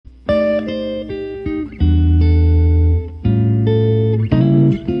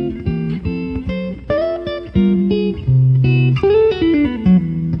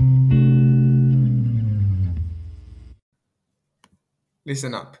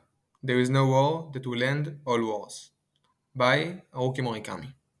Listen up. There is no war that will end all wars. By Haruki Murakami.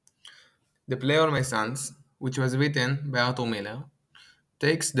 The play All My Sons, which was written by Arthur Miller,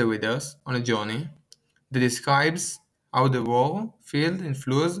 takes the readers on a journey that describes how the war field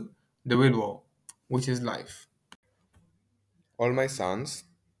influenced the real war, which is life. All My Sons,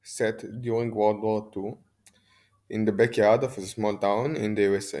 set during World War II, in the backyard of a small town in the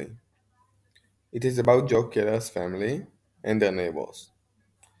USA. It is about Joe Keller's family and their neighbors.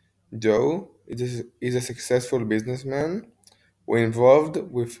 Joe is a successful businessman who involved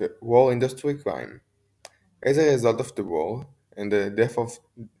with war industry crime. As a result of the war and the death of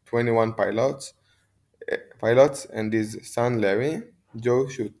 21 pilots and his son Larry, Joe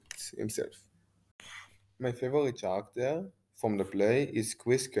shoots himself. My favorite character from the play is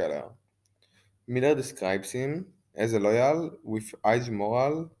Chris Keller. Miller describes him as a loyal with high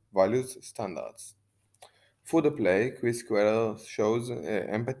moral values standards. Through the play, Chris Keller shows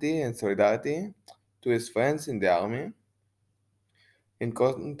empathy and solidarity to his friends in the army. In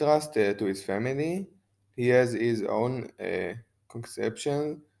contrast to his family, he has his own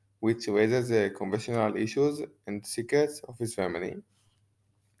conception which raises conventional issues and secrets of his family.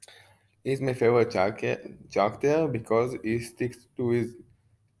 He is my favorite character because he sticks to his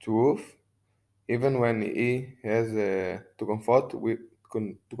truth even when he has to confront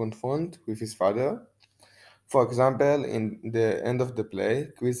with his father. For example, in the end of the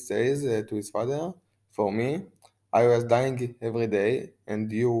play, Chris says to his father, "For me, I was dying every day, and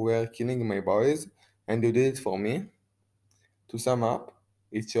you were killing my boys, and you did it for me." To sum up,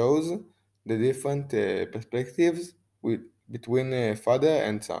 it shows the different perspectives between father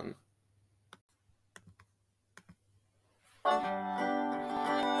and son.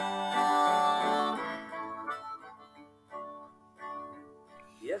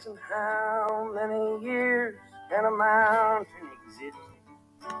 Yes, and how many years can a mountain exist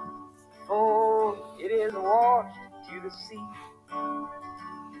before it is washed to the sea?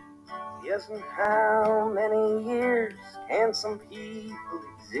 Yes, and how many years can some people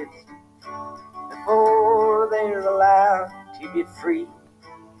exist before they're allowed to get free?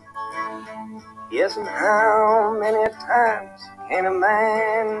 Yes, and how many times can a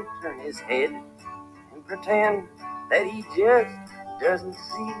man turn his head and pretend that he just doesn't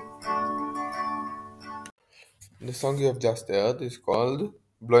see? The song you have just heard is called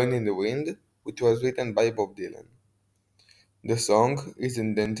Blowing in the Wind, which was written by Bob Dylan. The song is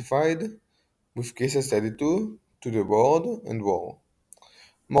identified with Chris's attitude to the world and war.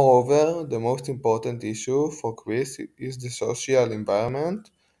 Moreover, the most important issue for Chris is the social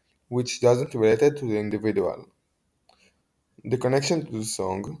environment, which doesn't relate to the individual. The connection to the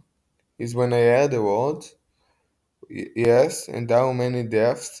song is when I hear the words yes, and how many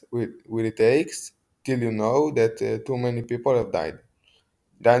deaths will it take till you know that too many people have died.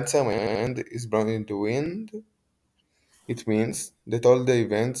 The answer, my friend, is blown into wind. It means that all the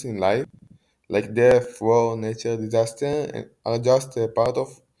events in life, like death, war, nature, disaster, are just a part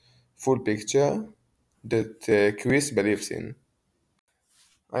of full picture that Chris believes in.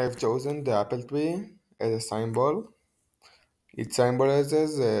 I have chosen the apple tree as a symbol. It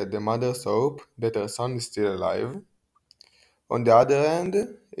symbolizes the mother's hope that her son is still alive. On the other hand,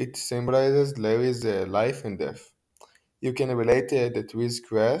 it symbolizes Larry's life and death. You can relate the tree's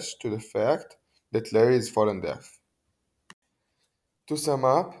crash to the fact that Larry is fallen deaf. To sum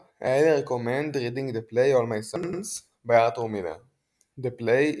up, I highly recommend reading the play All My Sons by Arthur Miller. The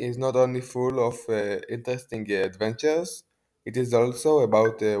play is not only full of interesting adventures, it is also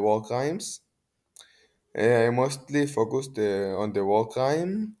about war crimes. I mostly focused on the war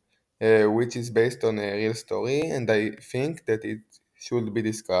crime, which is based on a real story, and I think that it should be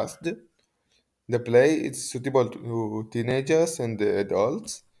discussed. The play is suitable to teenagers and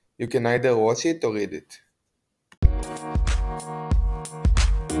adults. You can either watch it or read it.